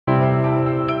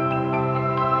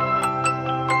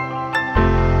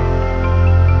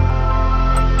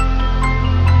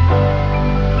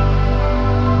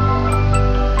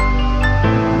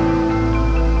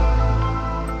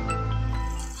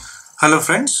Hello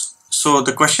friends, so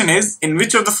the question is, in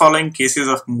which of the following cases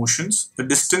of motions the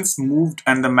distance moved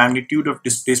and the magnitude of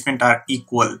displacement are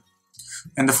equal?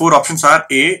 And the four options are: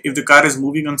 A, if the car is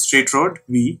moving on straight road;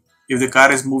 B, if the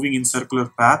car is moving in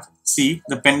circular path; C,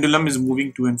 the pendulum is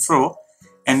moving to and fro;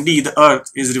 and D, the earth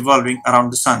is revolving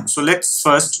around the sun. So let's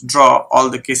first draw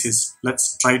all the cases.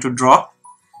 Let's try to draw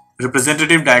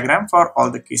representative diagram for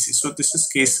all the cases. So this is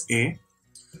case A.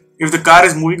 If the car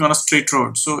is moving on a straight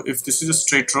road, so if this is a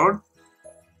straight road,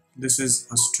 this is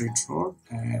a straight road,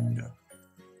 and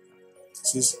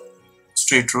this is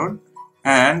straight road,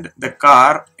 and the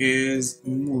car is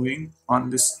moving on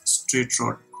this straight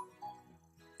road.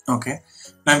 Okay,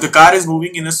 now if the car is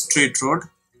moving in a straight road,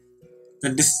 the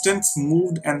distance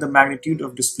moved and the magnitude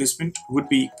of displacement would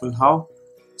be equal. How?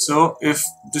 So if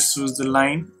this was the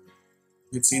line,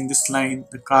 let's say in this line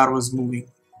the car was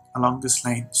moving along this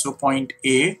line, so point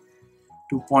A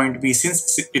to point B,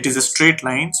 since it is a straight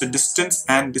line, so distance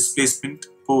and displacement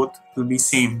both will be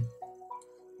same.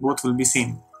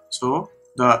 So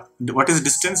what is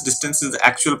distance? Distance is the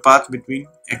actual path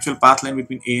line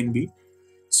between A and B.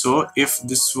 So if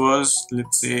this was,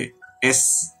 let's say,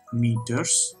 S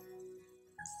meters,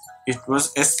 it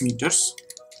was S meters.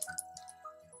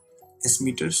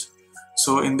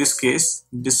 So in this case,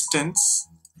 distance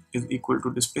is equal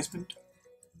to displacement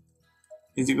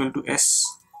is equal to S.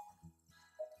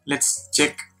 Let's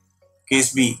check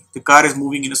case B. The car is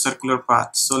moving in a circular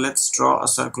path. So let's draw a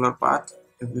circular path.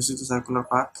 If this is a circular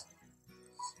path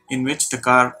in which the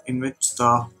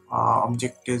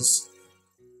object is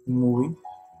moving,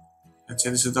 let's say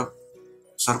this is the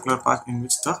circular path in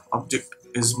which the object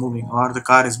is moving or the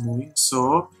car is moving.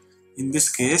 So in this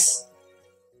case,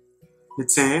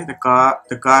 let's say the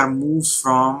car moves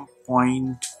from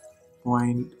point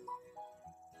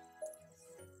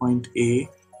A.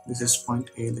 This is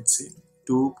point A, let's say,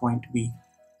 to point B.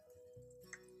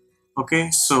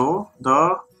 Okay, so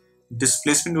the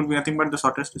displacement will be nothing but the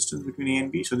shortest distance between A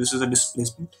and B. So this is the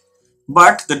displacement,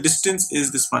 but the distance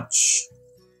is this much,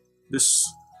 this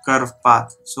curved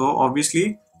path. So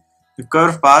obviously the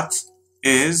curved path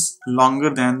is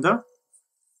longer than the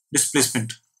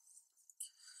displacement.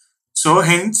 So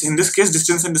hence in this case,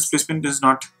 distance and displacement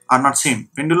are not same.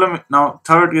 Pendulum. Now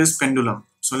third is pendulum.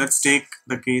 So let's take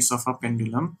the case of a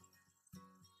pendulum.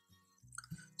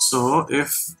 So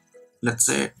if, let's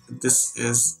say, this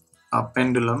is a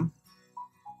pendulum,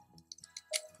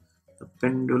 the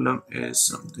pendulum is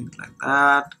something like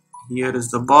that. Here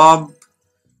is the bob,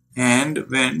 and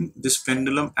when this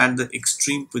pendulum at the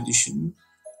extreme position,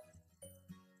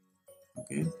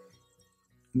 okay,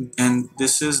 and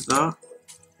this is the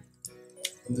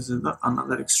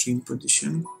another extreme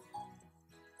position.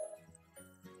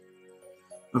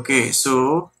 Okay,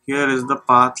 so here is the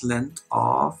path length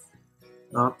of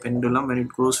the pendulum when it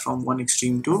goes from one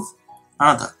extreme to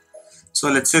another. So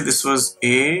let's say this was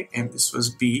A and this was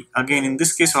B. Again, in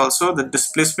this case also, the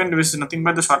displacement, which is nothing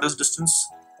but the shortest distance.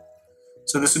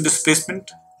 So this is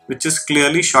displacement which is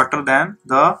clearly shorter than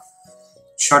the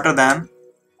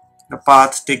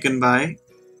path taken by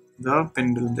the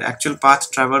pendulum. The actual path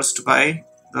traversed by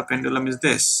the pendulum is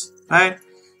this, right?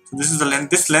 So this is the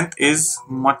length. This length is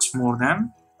much more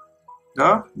than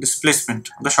the displacement,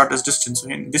 the shortest distance. So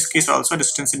in this case also,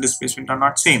 distance and displacement are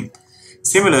not same.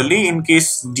 Similarly, in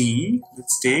case D,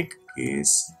 let's take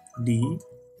case D.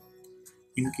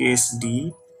 In case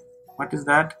D, what is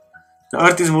that? The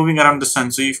earth is moving around the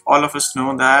sun. So if all of us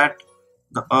know that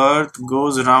the earth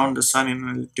goes around the sun in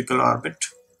an elliptical orbit.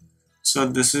 So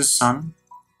this is sun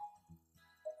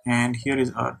and here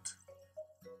is earth.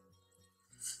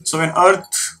 So when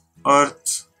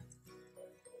earth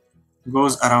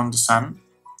goes around the sun,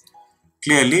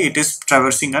 clearly it is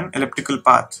traversing an elliptical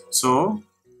path. So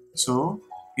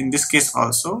in this case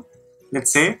also,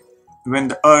 let's say when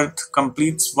the earth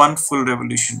completes one full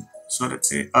revolution, so let's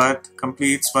say earth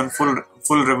completes one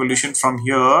full revolution from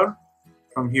here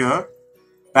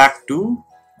back to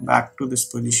this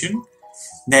position,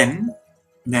 then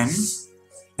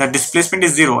the displacement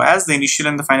is 0, as the initial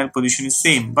and the final position is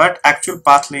same, but actual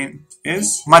path length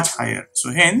is much higher.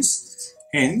 So hence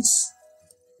in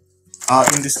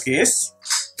this case,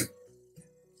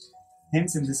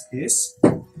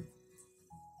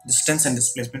 distance and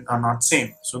displacement are not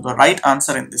same. So the right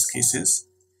answer in this case is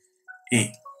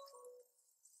A.